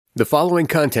The following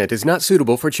content is not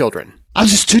suitable for children. I'm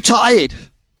just too tired.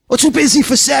 Or too busy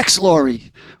for sex,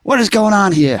 Lori. What is going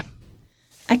on here?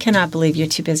 I cannot believe you're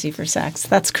too busy for sex.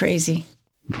 That's crazy.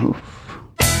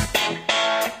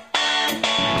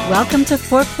 Welcome to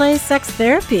Foreplay Sex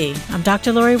Therapy. I'm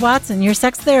Dr. Lori Watson, your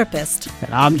sex therapist.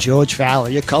 And I'm George Fowler,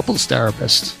 your couples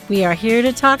therapist. We are here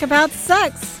to talk about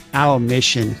sex. Our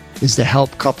mission is to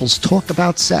help couples talk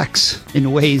about sex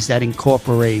in ways that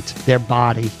incorporate their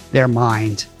body, their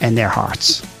mind, and their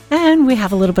hearts. And we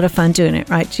have a little bit of fun doing it,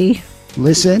 right, G?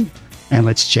 Listen, and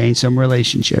let's change some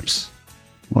relationships.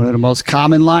 One of the most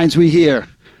common lines we hear,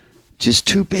 just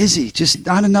too busy, just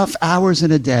not enough hours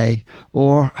in a day,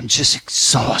 or I'm just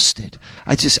exhausted.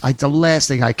 The last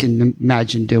thing I can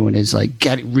imagine doing is like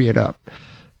getting reared up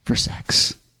for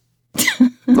sex.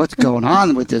 What's going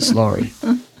on with this, Lori?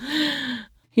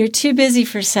 You're too busy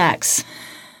for sex,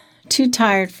 too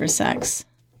tired for sex.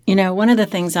 You know, one of the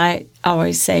things I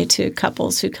always say to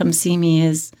couples who come see me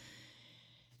is,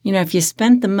 you know, if you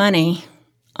spent the money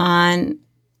that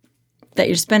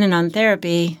you're spending on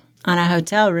therapy on a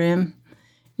hotel room,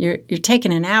 you're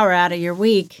taking an hour out of your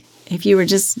week. If you were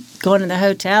just going to the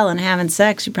hotel and having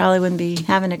sex, you probably wouldn't be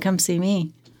having to come see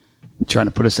me. You trying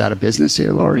to put us out of business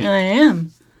here, Lori? I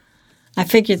am. I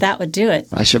figured that would do it.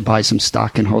 I should buy some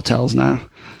stock in hotels now.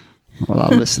 Well,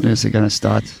 our listeners are going to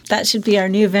start. That should be our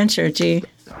new venture, G.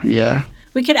 Yeah.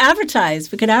 We could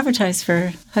advertise. We could advertise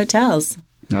for hotels.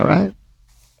 All right.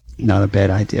 Not a bad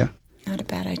idea. Not a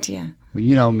bad idea. Well,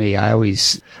 you know me. I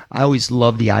always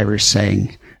love the Irish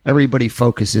saying, everybody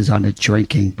focuses on the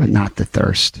drinking, but not the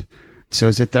thirst. So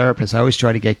as a therapist, I always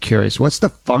try to get curious. What's the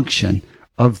function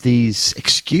of these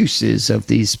excuses, of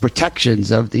these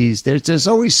protections, of these? There's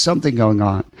always something going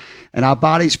on. And our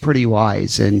body's pretty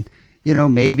wise. And, you know,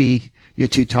 maybe you're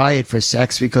too tired for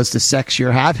sex because the sex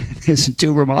you're having isn't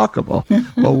too remarkable.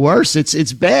 Or worse,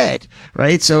 it's bad,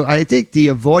 right? So I think the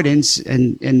avoidance,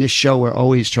 and in this show, we're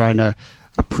always trying to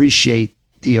appreciate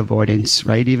the avoidance,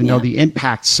 right? Even though the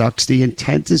impact sucks, the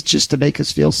intent is just to make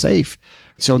us feel safe.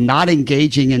 So not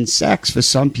engaging in sex for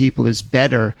some people is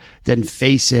better than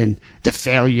facing the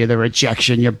failure, the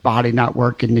rejection, your body not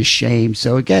working, the shame.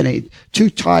 So again, too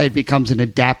tired becomes an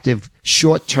adaptive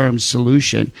short-term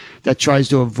solution that tries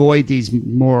to avoid these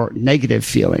more negative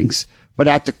feelings, but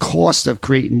at the cost of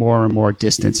creating more and more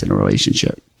distance in a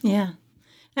relationship. Yeah.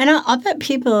 And I'll bet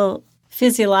people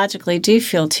physiologically do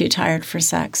feel too tired for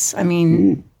sex. I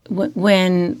mean,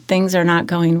 when things are not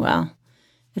going well.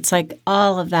 It's like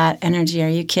all of that energy. Are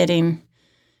you kidding?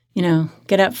 You know,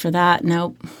 get up for that.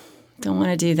 Nope. Don't want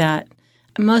to do that.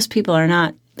 And most people are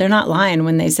not. They're not lying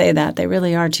when they say that. They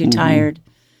really are too tired.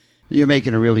 You're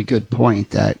making a really good point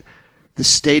that the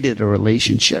state of the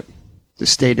relationship, the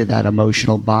state of that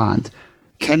emotional bond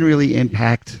can really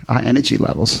impact our energy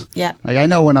levels. Yeah. Like I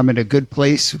know when I'm in a good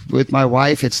place with my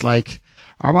wife, it's like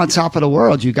I'm on top of the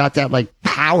world. You got that like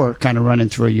power kind of running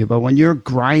through you. But when you're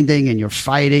grinding and you're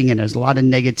fighting and there's a lot of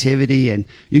negativity and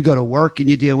you go to work and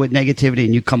you deal with negativity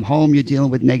and you come home, you're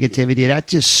dealing with negativity, that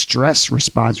just stress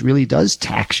response really does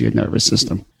tax your nervous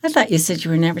system. I thought you said you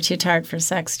were never too tired for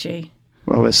sex, G.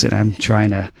 Well, listen, I'm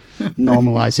trying to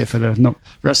normalize it for the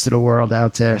rest of the world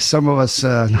out there. Some of us,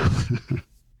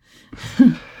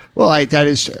 well, it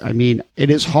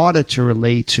is harder to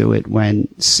relate to it when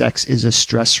sex is a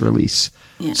stress release.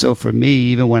 Yeah. So for me,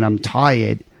 even when I'm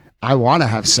tired, I want to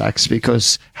have sex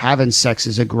because having sex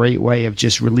is a great way of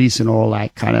just releasing all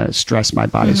that kind of stress my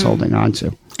body's holding on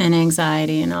to. And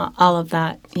anxiety and all of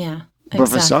that. Yeah. But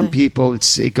for some people,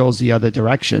 it goes the other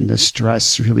direction. The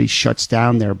stress really shuts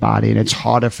down their body and it's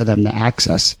harder for them to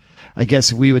access. I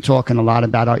guess we were talking a lot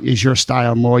about, is your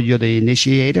style more you're the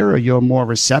initiator or you're more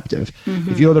receptive?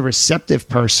 If you're the receptive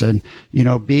person, you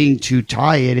know, being too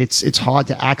tired, it's hard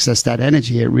to access that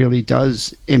energy. It really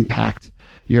does impact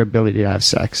your ability to have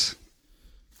sex.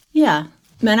 Yeah.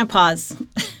 Menopause.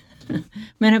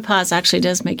 Menopause actually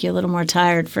does make you a little more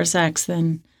tired for sex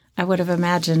than I would have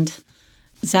imagined.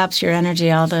 Zaps your energy,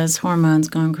 all those hormones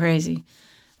going crazy.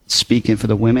 Speaking for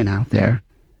the women out there,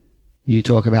 you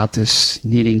talk about this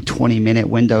needing 20-minute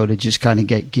window to just kind of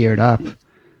get geared up,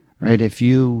 right? If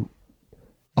you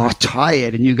are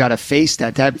tired and you got to face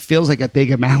that feels like a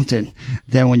bigger mountain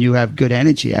than when you have good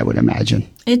energy, I would imagine.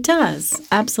 It does.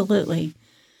 Absolutely.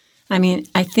 I mean,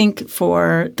 I think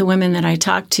for the women that I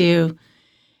talk to,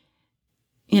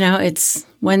 you know, it's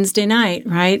Wednesday night,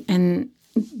 right? And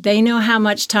they know how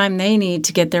much time they need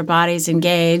to get their bodies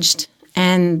engaged,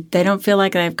 and they don't feel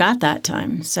like they've got that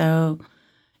time. So,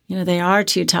 you know, they are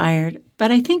too tired.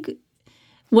 But I think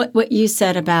what you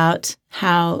said about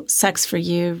how sex for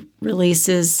you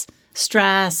releases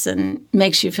stress and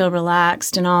makes you feel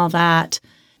relaxed and all that,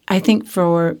 I think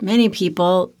for many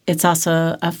people, it's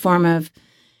also a form of,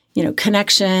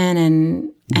 connection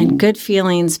and good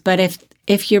feelings. But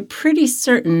if you're pretty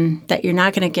certain that you're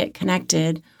not going to get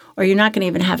connected, or you're not going to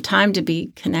even have time to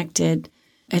be connected,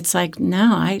 it's like,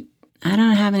 no, I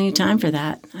don't have any time for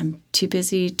that. I'm too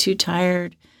busy, too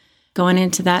tired. Going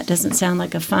into that doesn't sound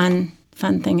like a fun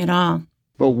thing at all.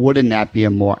 But wouldn't that be a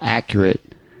more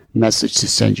accurate message to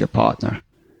send your partner?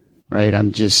 Right?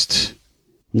 I'm just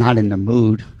not in the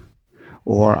mood,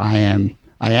 or I am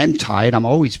tired. I'm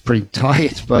always pretty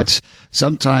tired, but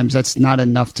sometimes that's not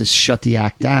enough to shut the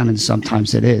act down, and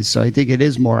sometimes it is. So I think it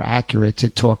is more accurate to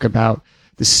talk about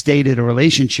the state of the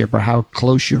relationship or how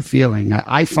close you're feeling.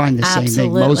 I find the same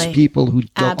thing. Most people who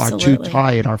are too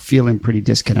tired are feeling pretty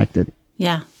disconnected.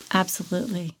 Yeah,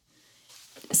 absolutely.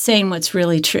 Saying what's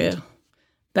really true.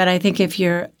 But I think if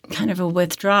you're kind of a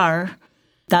withdrawer,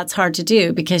 that's hard to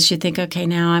do because you think, okay,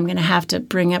 now I'm going to have to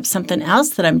bring up something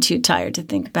else that I'm too tired to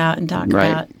think about and talk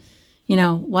about.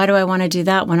 Why do I want to do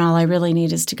that when all I really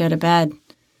need is to go to bed?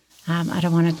 I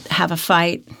don't want to have a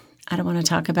fight. I don't want to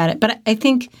talk about it. But I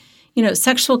think,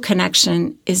 sexual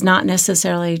connection is not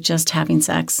necessarily just having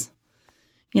sex.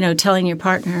 Telling your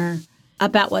partner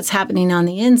about what's happening on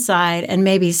the inside and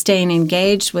maybe staying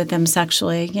engaged with them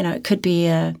sexually. It could be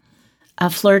a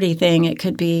flirty thing. It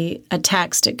could be a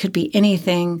text. It could be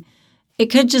anything. It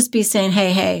could just be saying,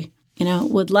 hey,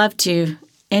 would love to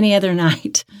any other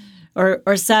night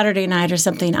or Saturday night or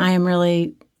something. I am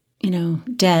really,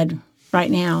 dead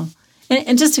right now.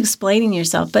 And just explaining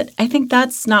yourself. But I think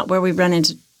that's not where we run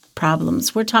into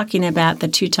problems. We're talking about the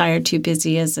too tired, too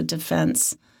busy as a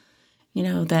defense,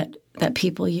 that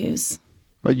people use.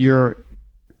 But you're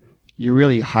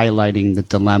really highlighting the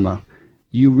dilemma.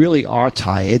 You really are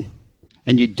tired,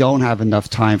 and you don't have enough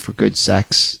time for good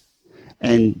sex.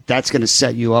 And that's going to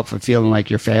set you up for feeling like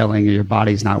you're failing or your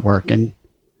body's not working.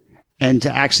 And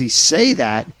to actually say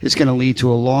that is going to lead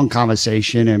to a long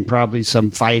conversation and probably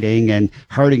some fighting and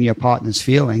hurting your partner's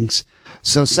feelings.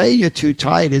 So saying you're too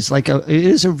tired is it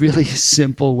is a really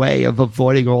simple way of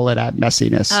avoiding all of that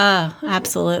messiness. Oh,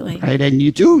 absolutely. Right. And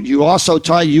you are so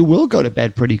tired, you will go to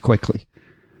bed pretty quickly.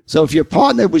 So if your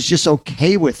partner was just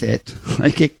okay with it,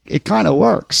 it kind of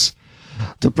works.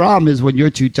 The problem is when you're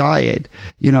too tired,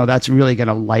 that's really going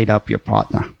to light up your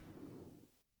partner.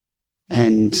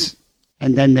 And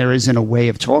then there isn't a way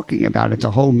of talking about it. The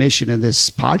whole mission of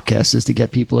this podcast is to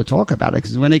get people to talk about it.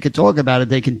 Because when they can talk about it,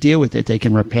 they can deal with it. They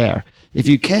can repair. If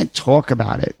you can't talk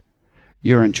about it,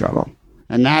 you're in trouble.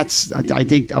 And I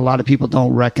think a lot of people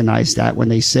don't recognize that when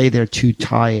they say they're too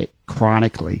tired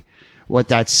chronically. What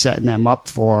that's setting them up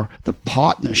for, the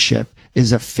partnership,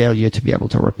 is a failure to be able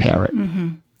to repair it.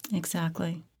 Mm-hmm.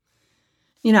 Exactly.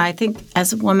 I think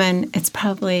as a woman, it's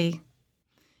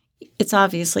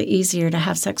obviously easier to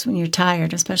have sex when you're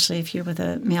tired, especially if you're with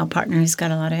a male partner who's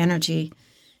got a lot of energy.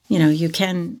 You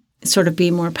can sort of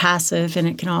be more passive and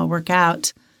it can all work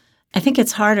out. I think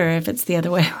it's harder if it's the other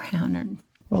way around.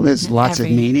 Well, there's lots of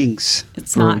meanings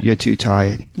for you're too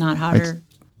tired. Not harder.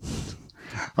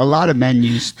 A lot of men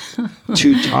use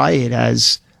too tired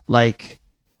as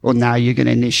now you're going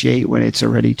to initiate when it's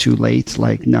already too late.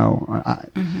 No.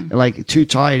 Too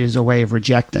tired is a way of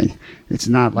rejecting. It's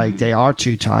not like they are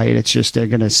too tired. It's just they're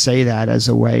going to say that as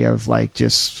a way of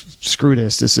just screw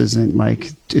this. This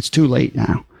isn't it's too late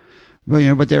now.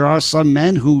 But there are some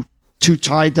men who too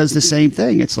tired does the same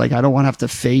thing. It's I don't want to have to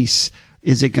face,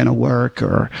 is it going to work,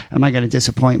 or am I going to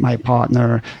disappoint my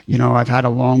partner? I've had a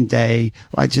long day.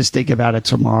 I just think about it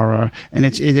tomorrow. And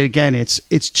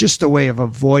it's just a way of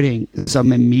avoiding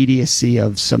some immediacy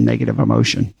of some negative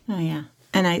emotion. Oh, yeah.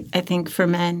 And I think for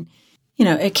men,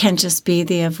 it can just be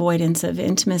the avoidance of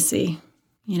intimacy,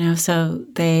 so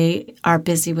they are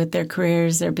busy with their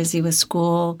careers. They're busy with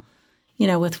school,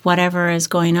 with whatever is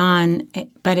going on.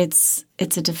 But it's a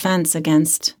defense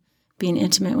against being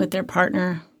intimate with their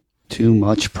partner. Too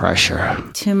much pressure.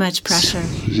 Too much pressure.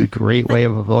 It's a great way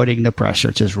of avoiding the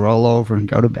pressure. Just roll over and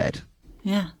go to bed.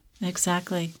 Yeah,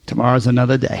 exactly. Tomorrow's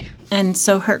another day. And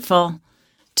so hurtful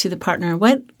to the partner.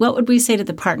 What would we say to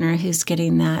the partner who's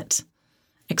getting that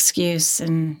excuse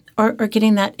or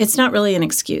getting that? It's not really an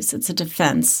excuse. It's a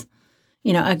defense,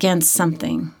 against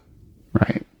something.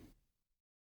 Right.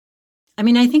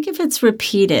 I think if it's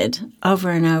repeated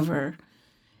over and over,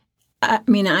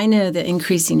 I know the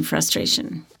increasing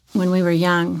frustration. When we were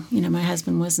young, my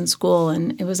husband was in school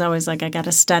and it was always I got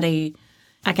to study.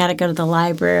 I got to go to the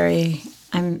library.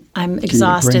 I'm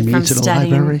exhausted from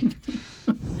studying.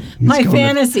 My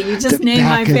fantasy. You just named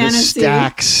my fantasy. The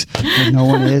stacks. No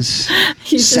one is.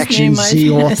 Section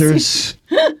Z authors.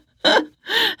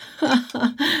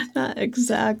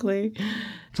 Exactly.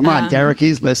 Come on, Derek,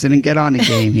 he's listening. Get on the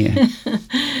game here.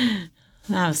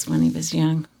 That was when he was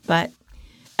young. But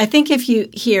I think if you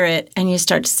hear it and you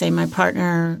start to say, my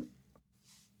partner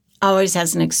always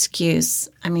has an excuse.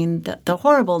 I mean, the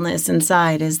horribleness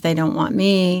inside is they don't want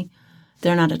me.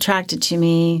 They're not attracted to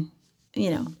me.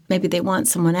 Maybe they want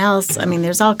someone else. I mean,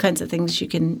 there's all kinds of things you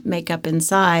can make up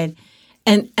inside.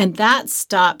 And that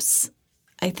stops,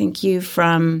 I think, you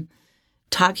from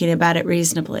talking about it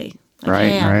reasonably.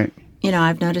 Like, Right.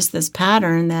 I've noticed this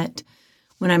pattern that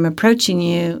when I'm approaching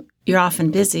you, you're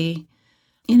often busy.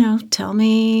 Could you tell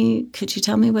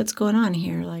me what's going on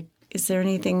here? Like, is there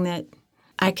anything that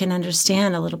I can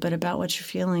understand a little bit about what you're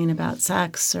feeling about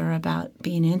sex or about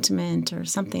being intimate or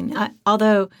something?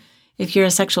 Although, if you're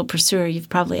a sexual pursuer, you've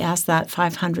probably asked that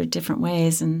 500 different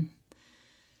ways and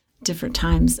different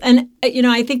times. And,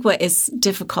 I think what is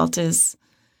difficult is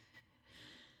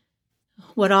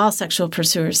what all sexual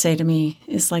pursuers say to me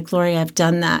is like, Lori, I've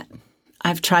done that.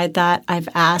 I've tried that. I've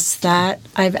asked that.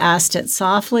 I've asked it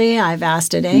softly. I've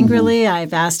asked it angrily.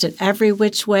 I've asked it every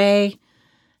which way.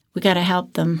 We got to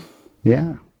help them.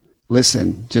 Yeah.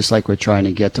 Listen, just like we're trying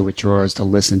to get the withdrawers to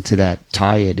listen to that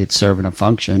tired, it's serving a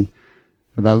function.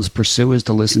 For those pursuers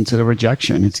to listen to the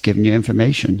rejection, it's giving you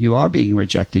information. You are being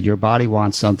rejected. Your body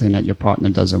wants something that your partner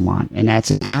doesn't want. And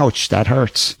that's ouch. That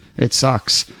hurts. It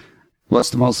sucks.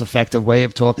 What's the most effective way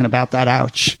of talking about that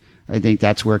ouch? I think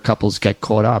that's where couples get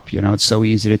caught up. It's so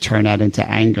easy to turn that into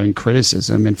anger and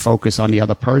criticism and focus on the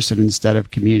other person instead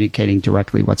of communicating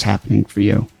directly what's happening for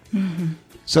you. Mm-hmm.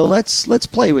 So let's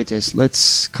play with this.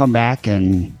 Let's come back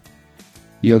and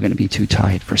you're going to be too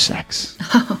tired for sex.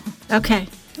 Oh, okay.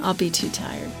 I'll be too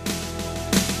tired.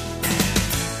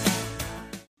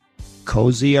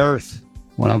 Cozy Earth,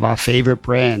 one of our favorite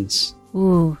brands.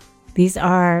 Ooh, these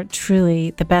are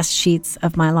truly the best sheets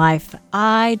of my life.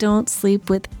 I don't sleep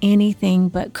with anything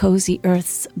but Cozy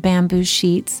Earth's bamboo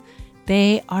sheets.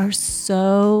 They are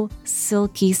so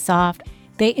silky soft.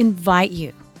 They invite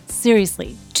you,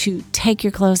 seriously, to take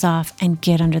your clothes off and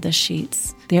get under the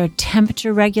sheets. They are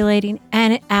temperature regulating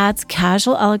and it adds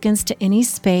casual elegance to any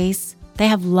space. They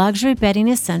have luxury bedding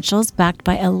essentials backed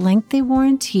by a lengthy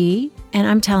warranty. And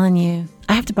I'm telling you,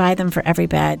 I have to buy them for every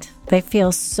bed. They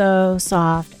feel so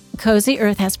soft. Cozy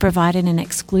Earth has provided an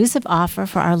exclusive offer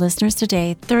for our listeners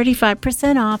today,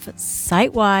 35% off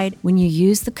site-wide when you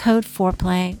use the code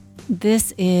FOREPLAY.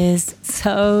 This is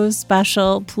so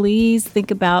special. Please think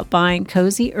about buying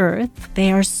Cozy Earth.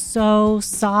 They are so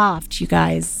soft, you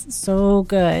guys. So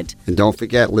good. And don't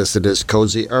forget, listeners,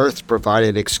 Cozy Earth provided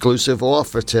an exclusive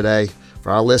offer today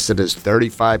for our listeners,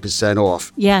 35%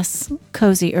 off. Yes,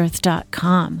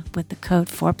 CozyEarth.com with the code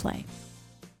FOREPLAY.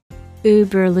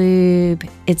 Uberlube.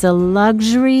 It's a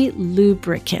luxury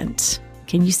lubricant.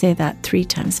 Can you say that 3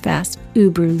 times fast?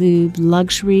 Uberlube,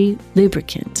 luxury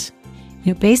lubricant.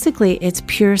 Basically, it's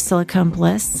pure silicone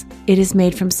bliss. It is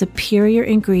made from superior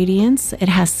ingredients. It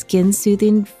has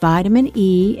skin-soothing vitamin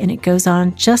E, and it goes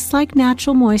on just like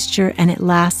natural moisture, and it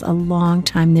lasts a long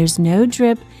time. There's no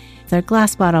drip. Their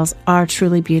glass bottles are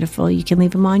truly beautiful. You can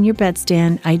leave them on your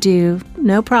bedstand. I do.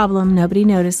 No problem. Nobody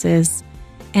notices.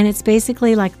 And it's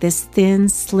basically like this thin,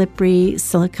 slippery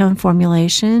silicone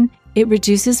formulation. It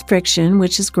reduces friction,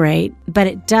 which is great, but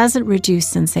it doesn't reduce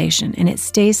sensation, and it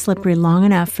stays slippery long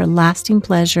enough for lasting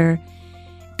pleasure.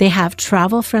 They have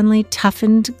travel-friendly,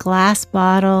 toughened glass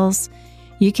bottles.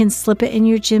 You can slip it in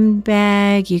your gym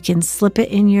bag. You can slip it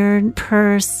in your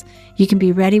purse. You can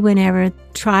be ready whenever.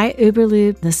 Try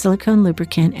Uberlube, the silicone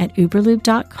lubricant, at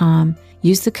uberlube.com.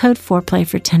 Use the code FOREPLAY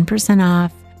for 10%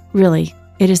 off. Really,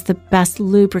 it is the best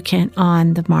lubricant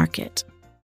on the market.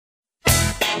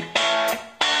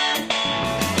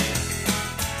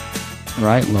 All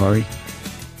right, Lori.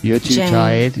 You're too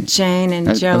tired. Jane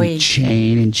and Joey.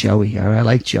 Jane and Joey. All right, I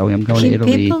like Joey. I'm going to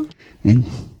Italy in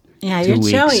yeah, 2 you're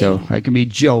weeks, Joey. so I can be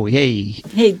Joey.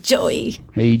 Hey, Joey.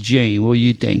 Hey, Jane, what are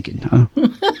you thinking, huh?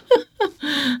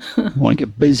 Want to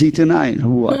get busy tonight or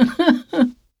what?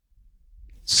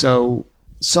 So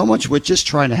much we're just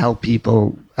trying to help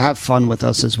people have fun with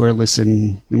us as we're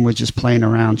listening, and we're just playing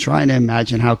around, trying to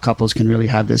imagine how couples can really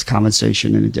have this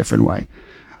conversation in a different way.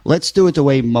 Let's do it the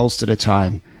way most of the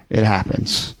time it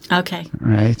happens. Okay. All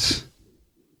right.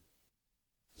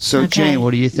 So, Okay. Jane,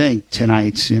 what do you think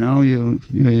tonight? You're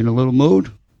in a little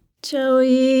mood?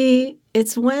 Joey,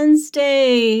 it's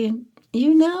Wednesday.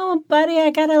 Buddy,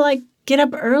 I got to get up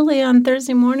early on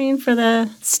Thursday morning for the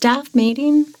staff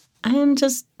meeting. I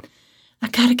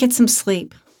got to get some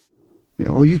sleep.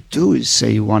 All you do is say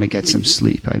you want to get some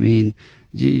sleep. I mean,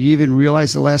 you even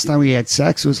realize the last time we had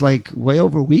sex was like way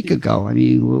over a week ago. I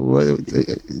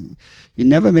mean, you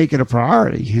never make it a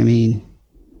priority. I mean,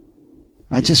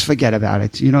 I just forget about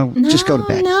it. Just go to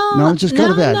bed. Just go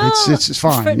to bed. It's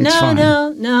fine. It's fine.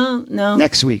 No.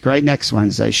 Next week, right? Next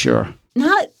Wednesday, sure.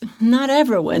 Not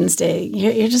ever Wednesday.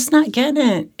 You're just not getting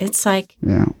it. It's like,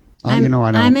 yeah. I know.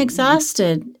 I'm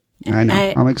exhausted. I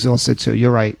know. I'm exhausted too.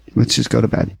 You're right. Let's just go to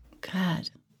bed. God,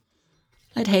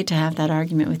 I'd hate to have that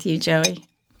argument with you, Joey.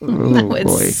 Oh, that would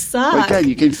boy. suck. Again,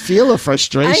 you can feel the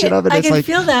frustration of it. I can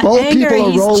feel that both anger.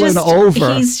 people are rolling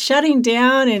over. He's shutting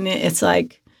down, and it's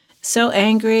like so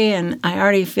angry, and I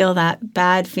already feel that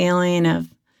bad feeling of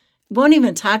won't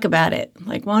even talk about it.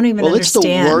 Like won't even understand.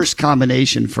 It's the worst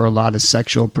combination for a lot of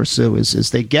sexual pursuers is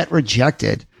they get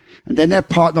rejected, and then their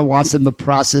partner wants them to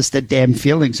process their damn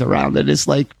feelings around it. It's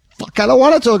like, fuck, I don't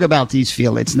want to talk about these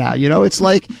feelings now. It's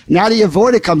like now the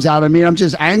avoider comes out. I mean, I'm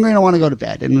just angry and I want to go to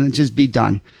bed and just be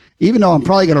done. Even though I'm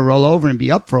probably going to roll over and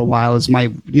be up for a while as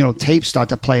my, tapes start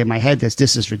to play in my head.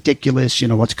 This is ridiculous.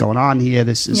 What's going on here?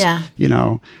 This is,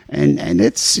 and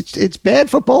it's bad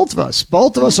for both of us.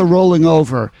 Both of us are rolling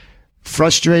over,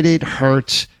 frustrated,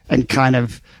 hurt, and kind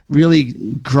of really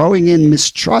growing in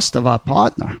mistrust of our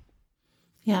partner.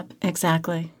 Yep,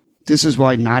 exactly. This is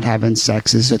why not having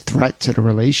sex is a threat to the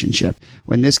relationship.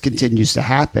 When this continues to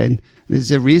happen,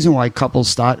 there's a reason why couples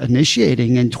start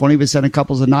initiating, and 20% of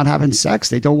couples are not having sex.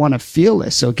 They don't want to feel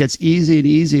this. So it gets easier and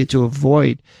easier to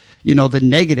avoid, the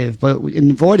negative. But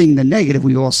in avoiding the negative,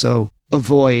 we also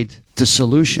avoid the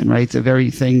solution, right? The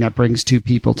very thing that brings two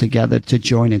people together to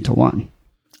join into one.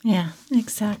 Yeah,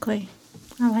 exactly.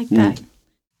 I like that.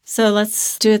 So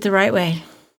let's do it the right way.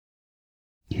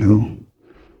 I'm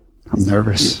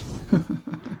nervous.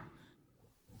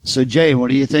 So, Jay,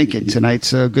 what are you thinking?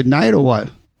 Tonight's a good night or what?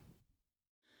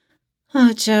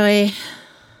 Oh, Joey,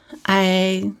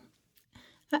 I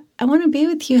want to be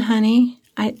with you, honey.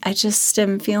 I just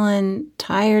am feeling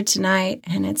tired tonight,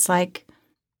 and it's like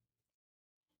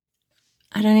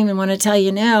I don't even want to tell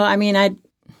you no. I mean,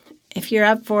 if you're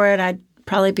up for it, I'd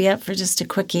probably be up for just a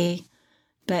quickie,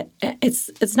 but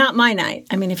it's not my night.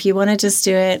 I mean, if you want to just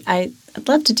do it, I'd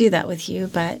love to do that with you,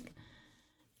 but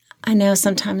I know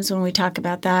sometimes when we talk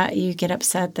about that, you get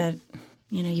upset that,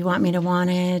 you want me to want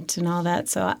it and all that.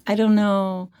 So I don't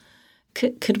know.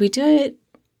 Could we do it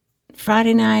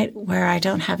Friday night where I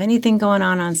don't have anything going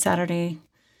on Saturday?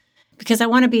 Because I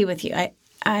want to be with you.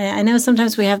 I know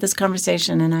sometimes we have this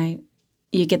conversation and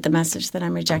you get the message that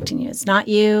I'm rejecting you. It's not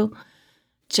you.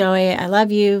 Joey, I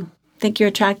love you. Think you're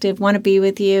attractive. Want to be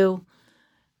with you.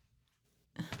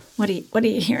 What are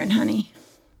you hearing, honey?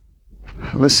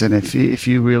 Listen, if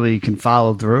you really can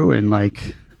follow through and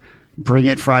bring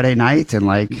it Friday night and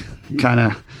kind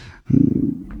of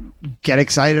get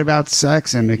excited about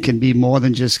sex, and it can be more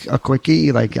than just a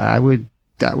quickie, that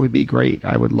would be great.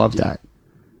 I would love that.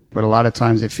 But a lot of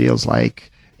times it feels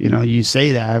like, you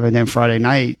say that, and then Friday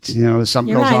night,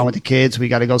 something goes on with the kids. We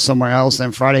got to go somewhere else.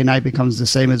 Then Friday night becomes the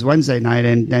same as Wednesday night,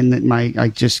 and then I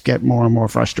just get more and more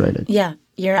frustrated. Yeah,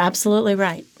 you're absolutely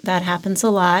right. That happens a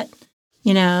lot.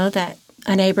 That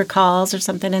a neighbor calls or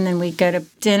something, and then we go to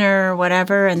dinner or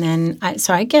whatever, and then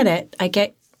I get it. I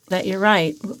get that you're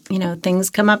right.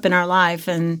 Things come up in our life,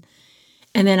 and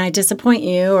then I disappoint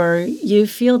you, or you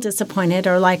feel disappointed,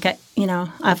 or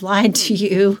I've lied to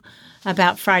you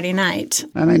about Friday night.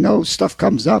 And I know stuff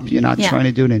comes up. You're not trying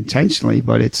to do it intentionally,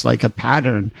 but it's like a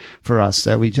pattern for us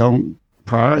that we don't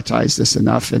prioritize this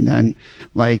enough, and then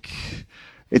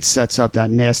it sets up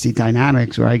that nasty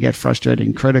dynamics where I get frustrated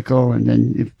and critical, and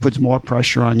then it puts more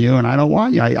pressure on you, and I don't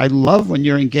want you. I love when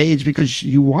you're engaged because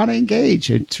you want to engage.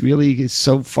 It's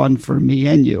so fun for me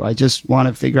and you. I just want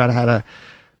to figure out how to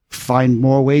find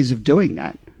more ways of doing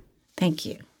that. Thank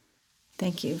you.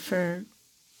 Thank you for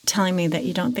telling me that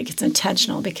you don't think it's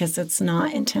intentional, because it's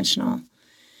not intentional.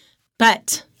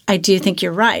 But I do think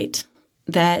you're right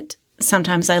that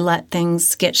sometimes I let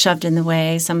things get shoved in the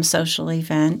way, some social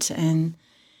event, and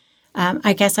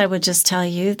I guess I would just tell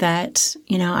you that,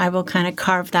 I will kind of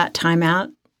carve that time out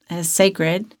as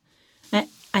sacred.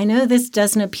 I know this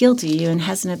doesn't appeal to you and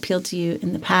hasn't appealed to you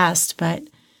in the past, but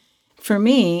for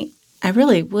me, I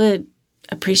really would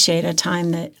appreciate a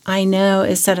time that I know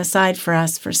is set aside for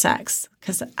us for sex.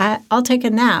 Because I'll take a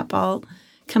nap. I'll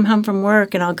come home from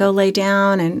work and I'll go lay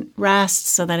down and rest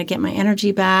so that I get my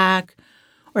energy back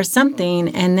or something.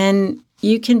 And then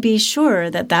you can be sure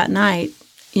that night,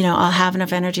 I'll have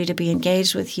enough energy to be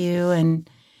engaged with you. And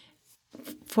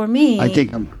for me, I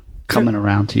think I'm coming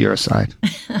around to your side.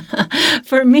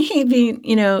 For me, being,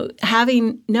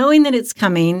 knowing that it's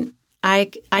coming,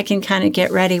 I can kind of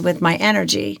get ready with my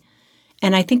energy.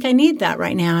 And I think I need that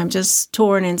right now. I'm just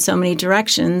torn in so many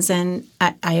directions. And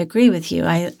I agree with you.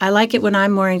 I like it when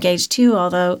I'm more engaged too,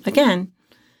 although, again,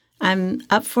 I'm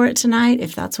up for it tonight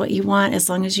if that's what you want, as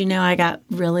long as you know I got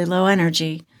really low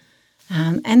energy.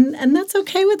 And that's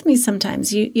okay with me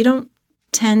sometimes. You don't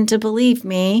tend to believe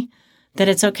me that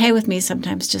it's okay with me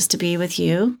sometimes just to be with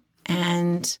you.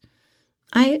 And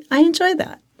I enjoy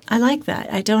that. I like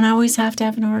that. I don't always have to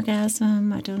have an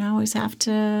orgasm. I don't always have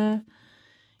to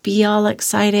be all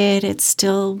excited. It's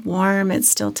still warm. It's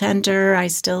still tender. I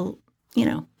still,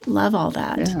 love all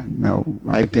that. Yeah, no,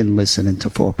 I've been listening to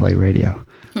Foreplay Radio.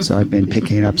 So I've been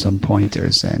picking up some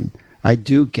pointers, and I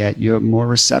do get you're more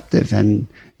receptive, and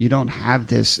you don't have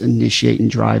this initiating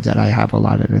drive that I have a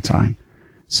lot of the time.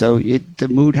 So the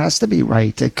mood has to be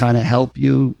right to kind of help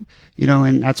you,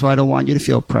 and that's why I don't want you to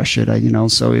feel pressured.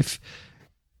 So if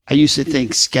I used to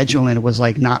think scheduling was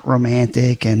like not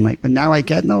romantic but now I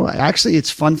get, no, actually it's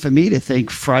fun for me to think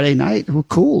Friday night, well,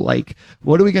 cool. Like,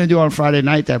 what are we going to do on Friday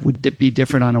night that would be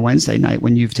different on a Wednesday night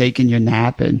when you've taken your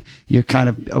nap and you're kind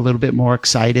of a little bit more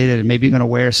excited and maybe you're going to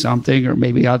wear something or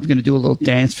maybe I'm going to do a little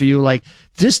dance for you. Like,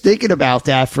 just thinking about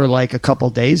that for like a couple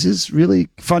of days is really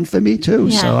fun for me too.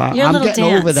 Yeah, so I'm getting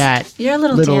dance. Over that. You're a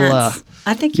little dance.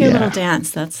 I think you're a little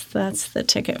dance. That's the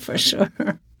ticket for sure.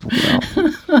 Well,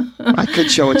 I could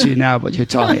show it to you now, but you're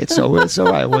tired, so it's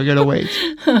all right. We're going to wait.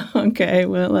 Okay,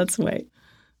 well, let's wait.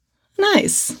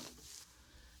 Nice.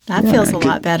 That feels a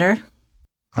lot better.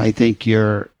 I think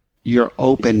your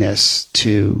openness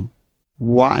to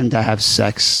wanting to have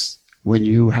sex when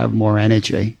you have more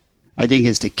energy, I think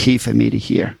is the key for me to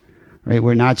hear. Right?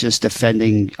 We're not just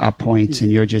defending our points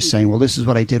and you're just saying, well, this is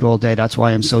what I did all day. That's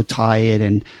why I'm so tired.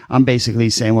 And I'm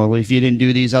basically saying, well, if you didn't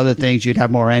do these other things, you'd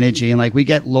have more energy. And like we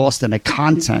get lost in the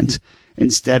content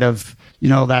instead of,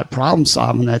 that problem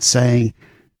solving that's saying,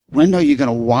 when are you going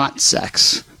to want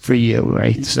sex for you?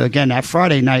 Right. So again, that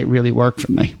Friday night really worked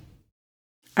for me.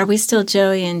 Are we still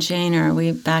Joey and Jane or are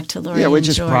we back to Lori? Yeah, we're and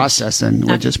just George? processing.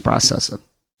 We're just processing.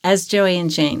 As Joey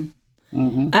and Jane.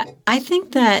 Mm-hmm. I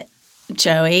think that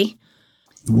Joey...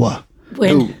 What?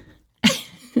 When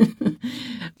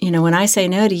when I say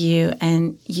no to you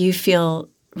and you feel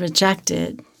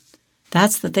rejected,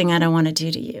 that's the thing I don't want to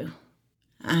do to you.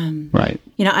 Right.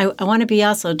 I want to be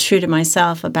also true to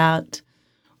myself about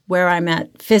where I'm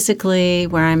at physically,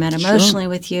 where I'm at emotionally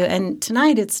with you. And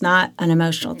tonight it's not an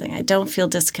emotional thing. I don't feel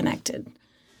disconnected.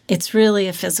 It's really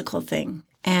a physical thing.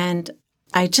 And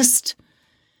I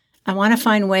want to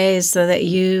find ways so that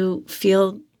you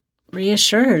feel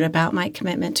reassured about my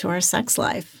commitment to our sex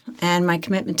life and my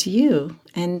commitment to you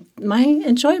and my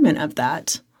enjoyment of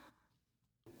that.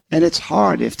 And it's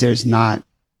hard if there's not,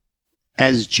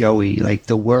 as Joey, like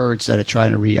the words that are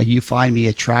trying to read, you find me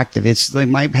attractive. It's like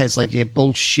my head's like, yeah,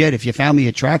 bullshit. If you found me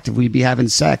attractive, we'd be having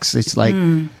sex. It's like,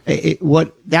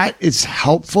 what that is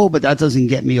helpful, but that doesn't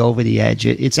get me over the edge.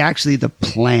 It's actually the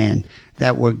plan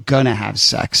that we're going to have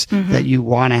sex, that you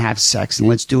want to have sex, and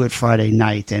let's do it Friday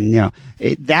night. And,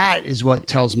 that is what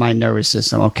tells my nervous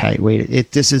system, okay,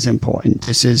 wait, this is important.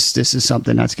 This is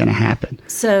something that's going to happen.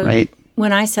 So right?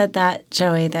 When I said that,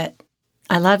 Joey, that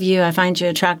I love you, I find you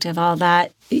attractive, all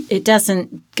that, it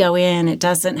doesn't go in, it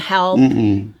doesn't help.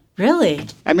 Mm-mm. Really?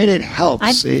 I mean, it helps.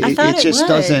 I thought it just would.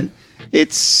 Doesn't.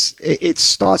 It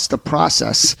starts the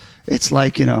process. It's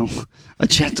like, a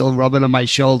gentle rubbing on my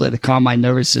shoulder to calm my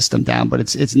nervous system down, but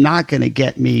it's not going to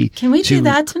get me. Can we do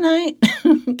that tonight?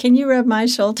 Can you rub my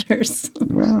shoulders?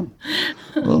 Well,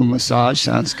 a little massage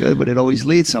sounds good, but it always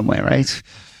leads somewhere, right?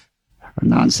 A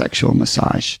non-sexual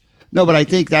massage. No, but I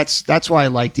think that's why I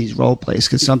like these role plays,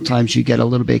 because sometimes you get a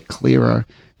little bit clearer.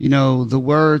 The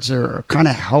words are kind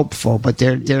of helpful, but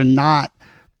they're not.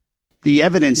 The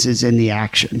evidence is in the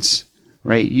actions.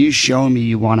 Right? You show me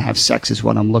you want to have sex is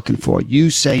what I'm looking for.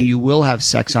 You saying you will have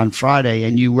sex on Friday,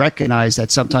 and you recognize that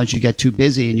sometimes you get too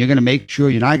busy, and you're going to make sure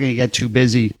you're not going to get too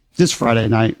busy this Friday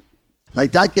night.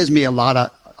 Like, that gives me a lot of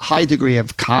high degree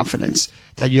of confidence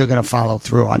that you're going to follow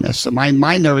through on this. So my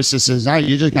nervous system is, all right,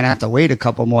 you're just going to have to wait a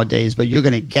couple more days, but you're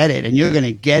going to get it, and you're going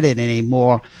to get it in a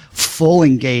more full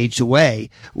engaged way,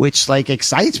 which like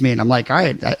excites me. And I'm like, all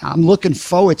right, I'm looking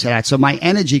forward to that. So my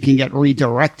energy can get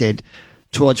redirected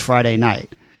towards Friday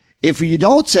night. If you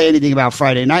don't say anything about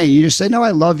Friday night, you just say, no,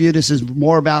 I love you. This is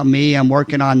more about me. I'm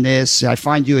working on this. I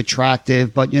find you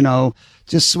attractive, but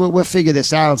just we'll figure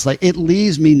this out. It's like, it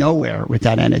leaves me nowhere with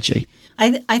that energy.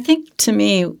 I think to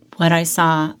me, what I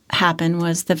saw happen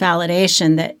was the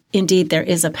validation that indeed there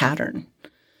is a pattern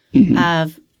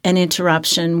of an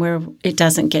interruption where it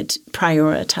doesn't get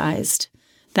prioritized.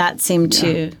 That seemed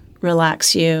to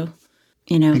relax you,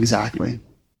 Exactly.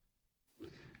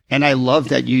 And I love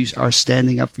that you are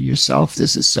standing up for yourself.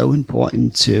 This is so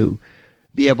important to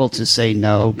be able to say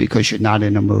no because you're not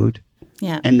in a mood.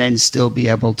 Yeah. And then still be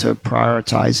able to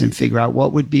prioritize and figure out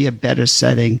what would be a better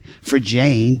setting for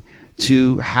Jane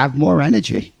to have more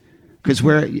energy. Because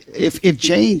if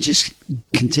Jane just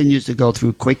continues to go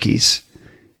through quickies,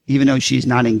 even though she's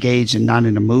not engaged and not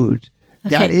in a mood,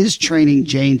 that is training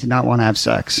Jane to not want to have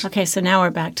sex. Okay, so now we're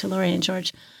back to Lori and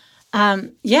George.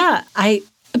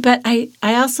 But I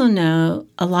also know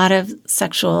a lot of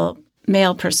sexual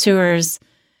male pursuers,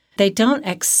 they don't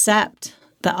accept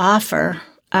the offer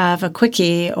of a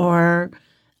quickie or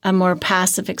a more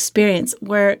passive experience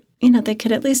where, they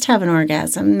could at least have an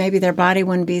orgasm. Maybe their body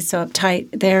wouldn't be so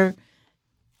uptight. They're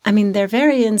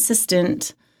very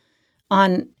insistent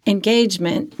on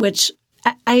engagement, which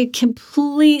I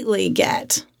completely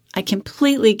get. I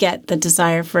completely get the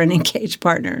desire for an engaged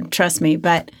partner, trust me.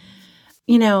 But,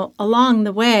 along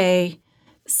the way,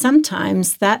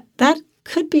 sometimes that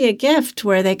could be a gift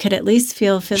where they could at least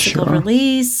feel physical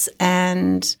release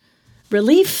and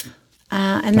relief.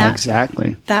 And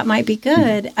that might be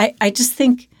good. I just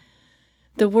think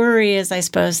the worry is, I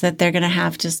suppose, that they're going to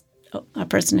have just a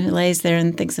person who lays there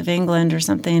and thinks of England or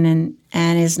something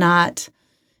and is not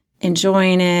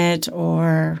enjoying it,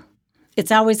 or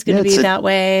it's always going to be that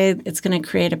way. It's going to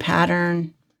create a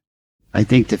pattern. I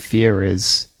think the fear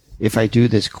is, if I do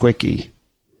this quickie,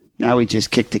 now we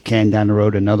just kick the can down the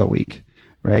road another week,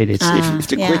 right? If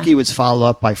the quickie was followed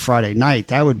up by Friday night,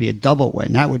 that would be a double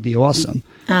win. That would be awesome.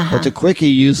 But the quickie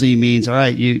usually means, all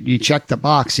right, you check the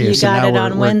box here. You got it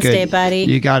on Wednesday, buddy.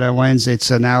 You got it on Wednesday,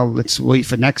 so now let's wait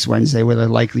for next Wednesday where the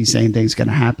likely same thing's going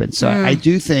to happen. So I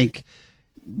do think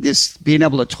this being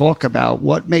able to talk about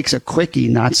what makes a quickie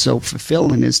not so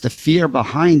fulfilling is the fear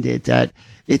behind it, that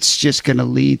it's just going to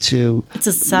lead to it's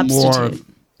a substitute.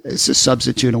 It's a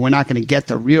substitute, and we're not going to get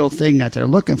the real thing that they're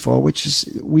looking for, which is,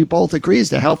 we both agree,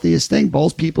 is the healthiest thing.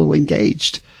 Both people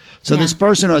engaged. So this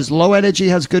person who has low energy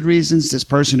has good reasons. This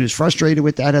person who's frustrated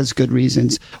with that has good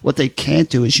reasons. What they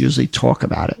can't do is usually talk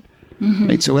about it.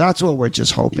 Right? So that's what we're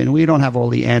just hoping. We don't have all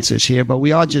the answers here, but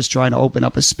we are just trying to open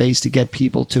up a space to get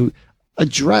people to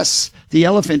address the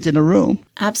elephant in the room.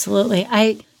 Absolutely.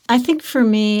 I think for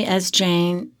me as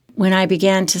Jane, when I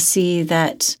began to see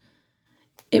that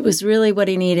it was really what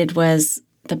he needed was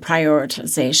the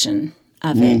prioritization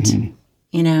of it,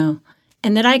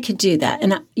 and that I could do that.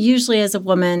 And usually as a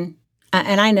woman,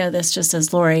 and I know this just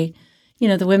as Lori,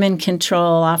 the women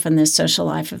control often the social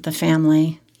life of the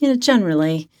family.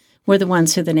 Generally, we're the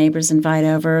ones who the neighbors invite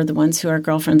over, the ones who our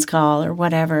girlfriends call or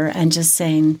whatever, and just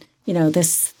saying,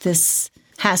 this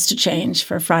has to change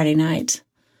for Friday night.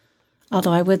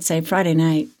 Although I would say Friday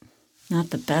night, not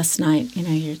the best night.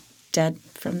 You're dead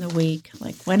from the week.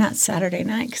 Like, why not Saturday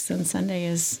night? Because then Sunday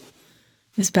is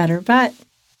better. But,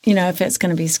 if it's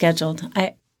going to be scheduled,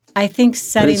 I think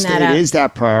setting that up. It is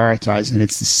that prioritizing.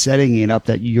 It's the setting it up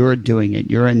that you're doing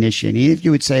it. You're initiating. If you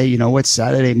would say,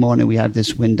 Saturday morning we have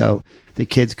this window, the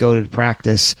kids go to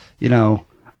practice,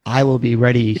 I will be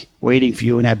ready waiting for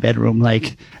you in that bedroom.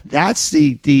 Like, that's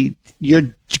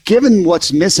you're given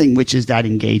what's missing, which is that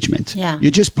engagement. Yeah.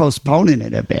 You're just postponing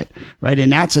it a bit, right?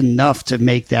 And that's enough to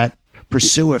make that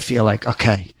pursuer feel like,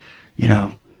 okay,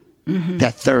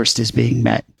 that thirst is being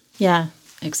met. Yeah,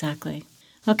 exactly.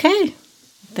 Okay.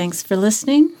 Thanks for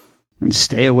listening. And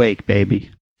stay awake, baby.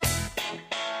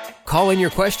 Call in your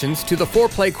questions to the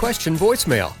Foreplay question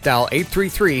voicemail. Dial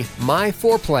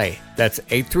 833-MY-4PLAY. That's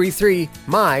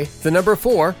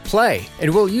 833-MY-4-PLAY.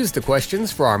 And we'll use the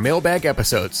questions for our mailbag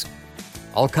episodes.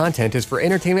 All content is for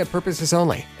entertainment purposes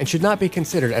only and should not be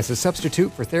considered as a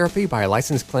substitute for therapy by a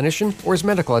licensed clinician or as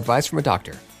medical advice from a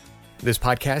doctor. This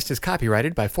podcast is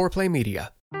copyrighted by Foreplay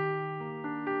Media.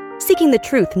 Seeking the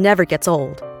truth never gets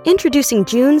old. Introducing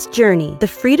June's Journey, the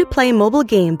free-to-play mobile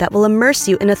game that will immerse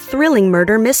you in a thrilling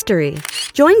murder mystery.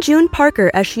 Join June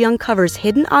Parker as she uncovers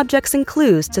hidden objects and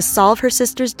clues to solve her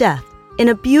sister's death in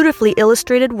a beautifully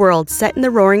illustrated world set in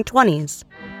the Roaring '20s.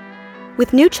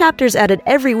 With new chapters added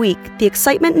every week, the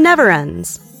excitement never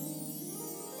ends.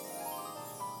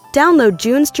 Download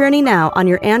June's Journey now on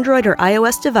your Android or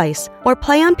iOS device, or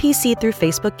play on PC through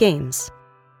Facebook Games.